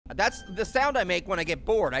That's the sound I make when I get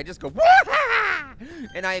bored. I just go,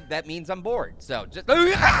 and that means I'm bored. So just,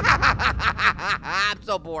 I'm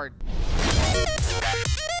so bored.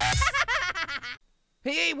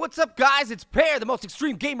 Hey, what's up, guys? It's Pear, the most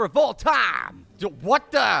extreme gamer of all time.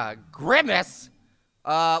 What the? Grimace?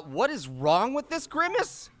 What is wrong with this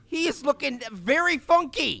Grimace? He is looking very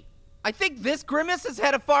funky. I think this Grimace has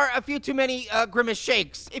had a few too many Grimace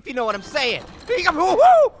shakes, if you know what I'm saying.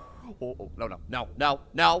 Oh,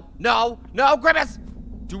 no, Grimace!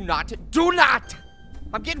 Do not.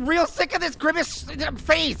 I'm getting real sick of this Grimace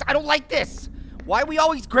phase. I don't like this. Why are we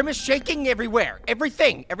always Grimace shaking everywhere?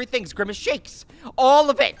 Everything's Grimace shakes. All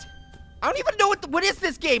of it. I don't even know what is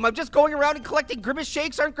this game? I'm just going around and collecting Grimace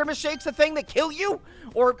shakes. Aren't Grimace shakes a thing that kill you?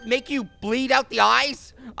 Or make you bleed out the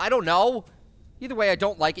eyes? I don't know. Either way, I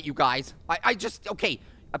don't like it, you guys. Okay.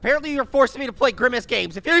 Apparently you're forcing me to play Grimace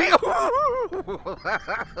games. If you I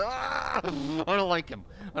don't like him.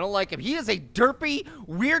 He is a derpy,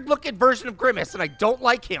 weird-looking version of Grimace, and I don't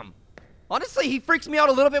like him. Honestly, he freaks me out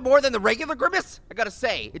a little bit more than the regular Grimace. I gotta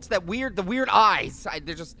say, it's the weird eyes.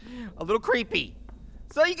 They're just a little creepy.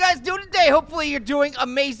 So you guys doing today? Hopefully you're doing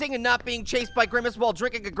amazing and not being chased by Grimace while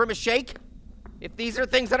drinking a Grimace shake. If these are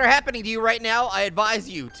things that are happening to you right now, I advise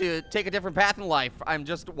you to take a different path in life. I'm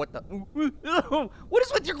just, what the? What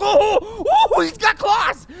is with your, oh, he's got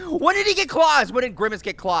claws. When did he get claws? When did Grimace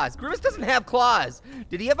get claws? Grimace doesn't have claws.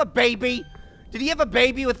 Did he have a baby? Did he have a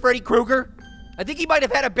baby with Freddy Krueger? I think he might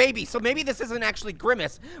have had a baby, so maybe this isn't actually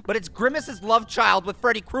Grimace, but it's Grimace's love child with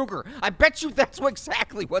Freddy Krueger. I bet you that's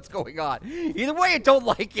exactly what's going on. Either way, I don't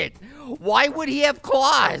like it. Why would he have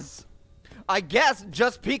claws? I guess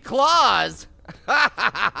just be claws.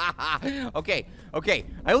 Okay,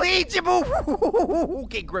 I lead you.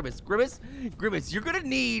 Okay, Grimace, you're gonna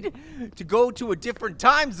need to go to a different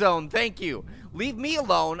time zone. Thank you. Leave me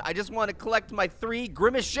alone. I just want to collect my 3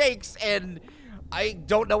 Grimace shakes, and I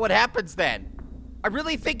don't know what happens then. I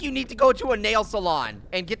really think you need to go to a nail salon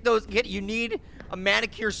and you need a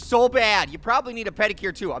manicure so bad. You probably need a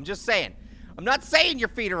pedicure too. I'm just saying. I'm not saying your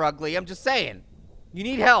feet are ugly. I'm just saying. You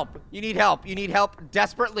need help. You need help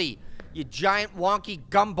desperately. You giant wonky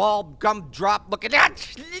gumdrop looking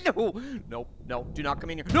at. No, do not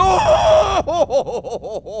come in here. No!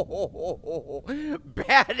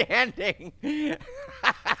 Bad ending.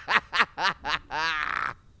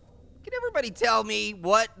 Can everybody tell me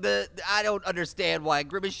what I don't understand why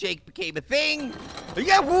Grimace Shake became a thing?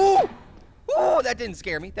 Yeah, woo! Ooh, that didn't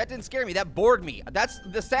scare me. That bored me. That's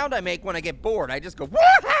the sound I make when I get bored. I just go,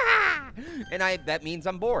 and that means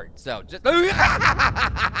I'm bored. So just,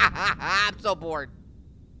 I'm so bored.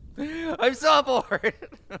 I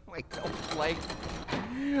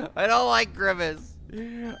don't like Grimace.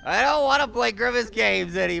 I don't want to play Grimace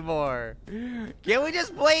games anymore. Can't we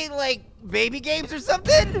just play, like, baby games or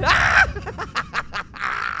something?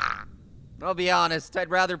 I'll be honest, I'd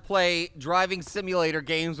rather play driving simulator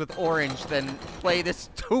games with Orange than play this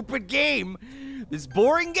stupid game, this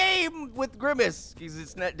boring game with Grimace. Because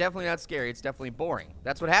it's definitely not scary, it's definitely boring.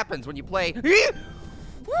 That's what happens when you play. Woo!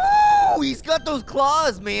 He's got those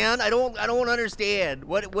claws, man. I don't understand.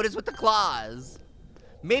 What is with the claws?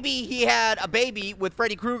 Maybe he had a baby with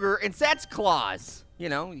Freddy Krueger and that's claws. You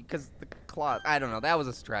know, because the claws, I don't know, that was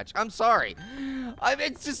a stretch. I'm sorry.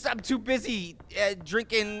 It's just, I'm too busy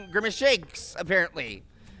drinking Grimace shakes, apparently.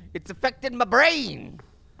 It's affected my brain.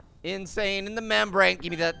 Insane in the membrane.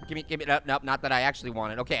 Give me that, give me that. Nope, not that I actually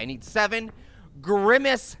want it. Okay, I need 7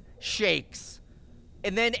 Grimace shakes.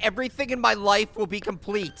 And then everything in my life will be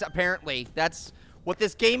complete, apparently. That's what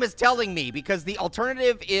this game is telling me, because the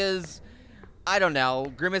alternative is, I don't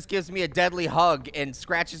know, Grimace gives me a deadly hug and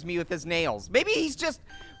scratches me with his nails. Maybe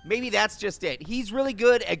that's just it. He's really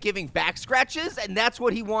good at giving back scratches, and that's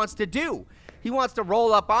what he wants to do. He wants to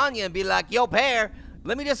roll up on you and be like, yo, Pear,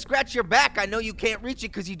 let me just scratch your back. I know you can't reach it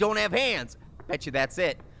because you don't have hands. Bet you that's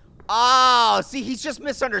it. Oh, see, he's just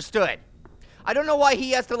misunderstood. I don't know why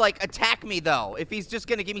he has to, like, attack me, though, if he's just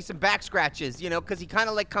going to give me some back scratches, you know, because he kind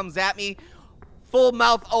of, like, comes at me, full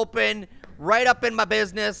mouth open, right up in my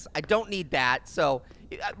business. I don't need that. So,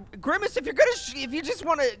 Grimace, if you just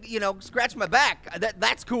want to, you know, scratch my back,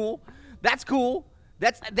 that's cool. That's cool.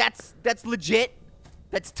 That's legit.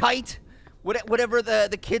 That's tight. Whatever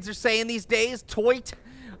the kids are saying these days, toit.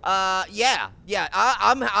 Yeah.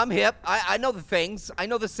 I'm hip. I know the things. I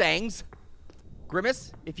know the sayings.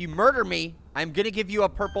 Grimace, if you murder me, I'm gonna give you a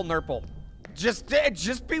purple nurple. Just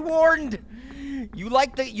be warned. You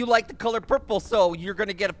like the color purple, so you're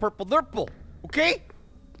gonna get a purple nurple. Okay?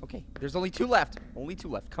 Okay, there's only 2 left. Only 2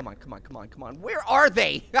 left. Come on. Where are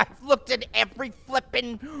they? I've looked at every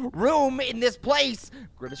flippin' room in this place.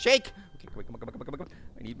 Grimace shake. Okay, come on.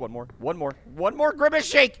 I need one more. One more Grimace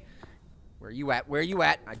Shake. Where are you at? Where are you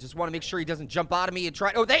at? I just want to make sure he doesn't jump out of me and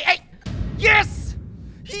try. Oh, hey! Yes!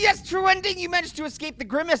 Yes, true ending. You managed to escape the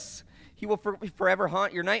Grimace. He will forever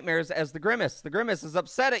haunt your nightmares as the Grimace. The Grimace is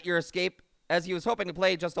upset at your escape as he was hoping to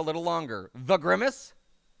play just a little longer. The Grimace?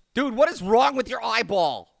 Dude, what is wrong with your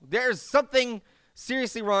eyeball? There's something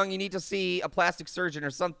seriously wrong. You need to see a plastic surgeon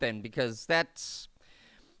or something, because that's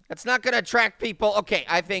not going to attract people. Okay,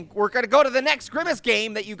 I think we're going to go to the next Grimace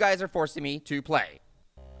game that you guys are forcing me to play.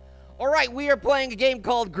 All right, we are playing a game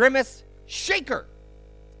called GRIMACE SHAKE.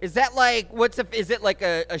 Is that like, is it like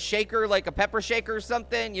a shaker, like a pepper shaker or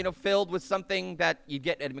something, you know, filled with something that you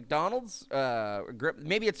get at McDonald's?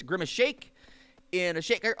 Maybe it's a Grimace Shake in a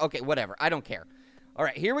shaker. Okay, whatever. I don't care. All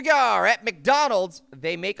right, here we go. At McDonald's,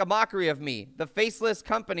 they make a mockery of me. The faceless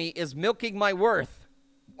company is milking my worth.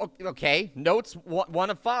 Okay, notes 1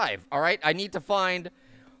 of 5. All right, I need to find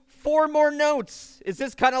 4 more notes. Is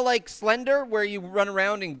this kind of like Slender, where you run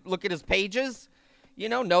around and look at his pages? You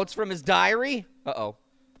know, notes from his diary. Uh-oh.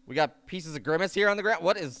 We got pieces of Grimace here on the ground.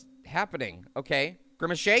 What is happening? Okay,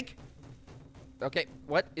 Grimace Shake. Okay,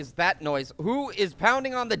 what is that noise? Who is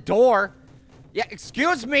pounding on the door? Yeah,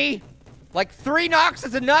 excuse me. Like 3 knocks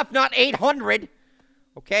is enough, not 800.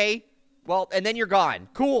 Okay, well, and then you're gone.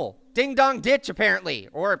 Cool. Ding dong ditch, apparently.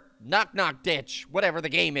 Or knock knock ditch, whatever the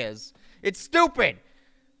game is. It's stupid.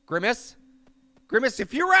 Grimace? Grimace,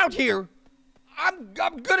 if you're out here,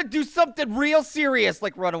 I'm gonna do something real serious,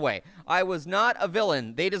 like run away. I was not a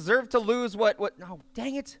villain. They deserve to lose what, no,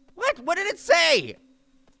 dang it. What did it say?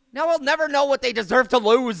 Now I'll never know what they deserve to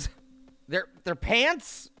lose. Their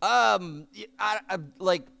pants?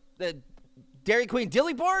 Like, the Dairy Queen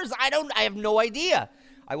dilly bars? I have no idea.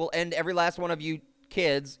 I will end every last one of you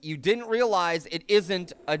kids. You didn't realize it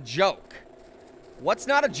isn't a joke. What's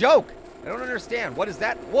not a joke? I don't understand. What is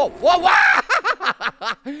that? Whoa, whoa,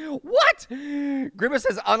 whoa! What? Grimace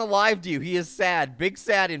has unalived you. He is sad. Big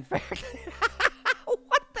sad, in fact.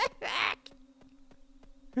 What the heck?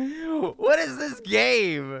 What is this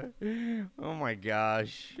game? Oh my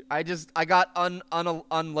gosh. I got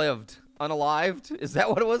unlived. Unalived? Is that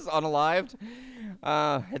what it was? Unalived?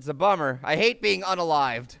 It's a bummer. I hate being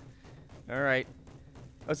unalived. Alright.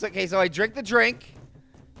 Okay, so I drink the drink.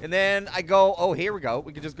 And then I go, oh, here we go.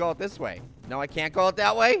 We can just go out this way. No, I can't go out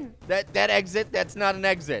that way? That exit, that's not an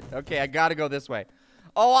exit. Okay, I gotta go this way.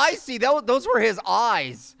 Oh, I see. Those were his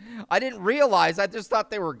eyes. I didn't realize. I just thought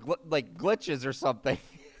they were like glitches or something.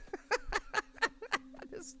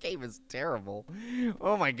 This game is terrible.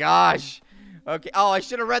 Oh my gosh. Okay. Oh, I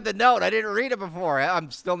should have read the note. I didn't read it before.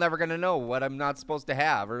 I'm still never gonna know what I'm not supposed to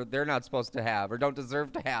have, or they're not supposed to have, or don't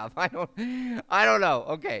deserve to have. I don't know.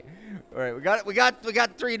 Okay. All right. We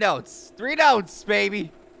got 3 notes. 3 notes,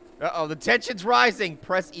 baby. Uh-oh, the tension's rising.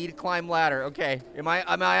 Press E to climb ladder. Okay. Am I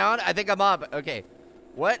on? I think I'm up. Okay.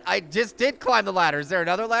 What? I just did climb the ladder. Is there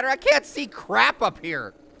another ladder? I can't see crap up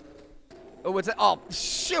here. Oh, what's it? Oh,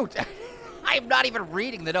 shoot. I am not even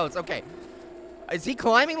reading the notes. Okay. Is he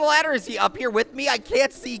climbing the ladder? Is he up here with me? I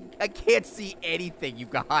can't see anything, you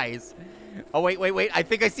guys. Oh, wait. I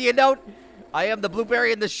think I see a note. I am the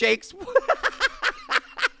blueberry and the shakes.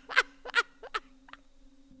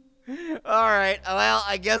 All right. Well,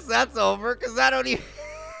 I guess that's over, because I don't even...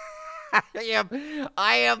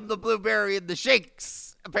 I am the blueberry and the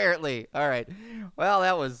shakes, apparently. All right. Well,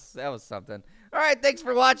 that was something. All right. Thanks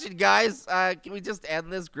for watching, guys. Can we just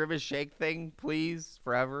end this Grimace Shake thing, please,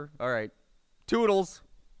 forever? All right. Toodles.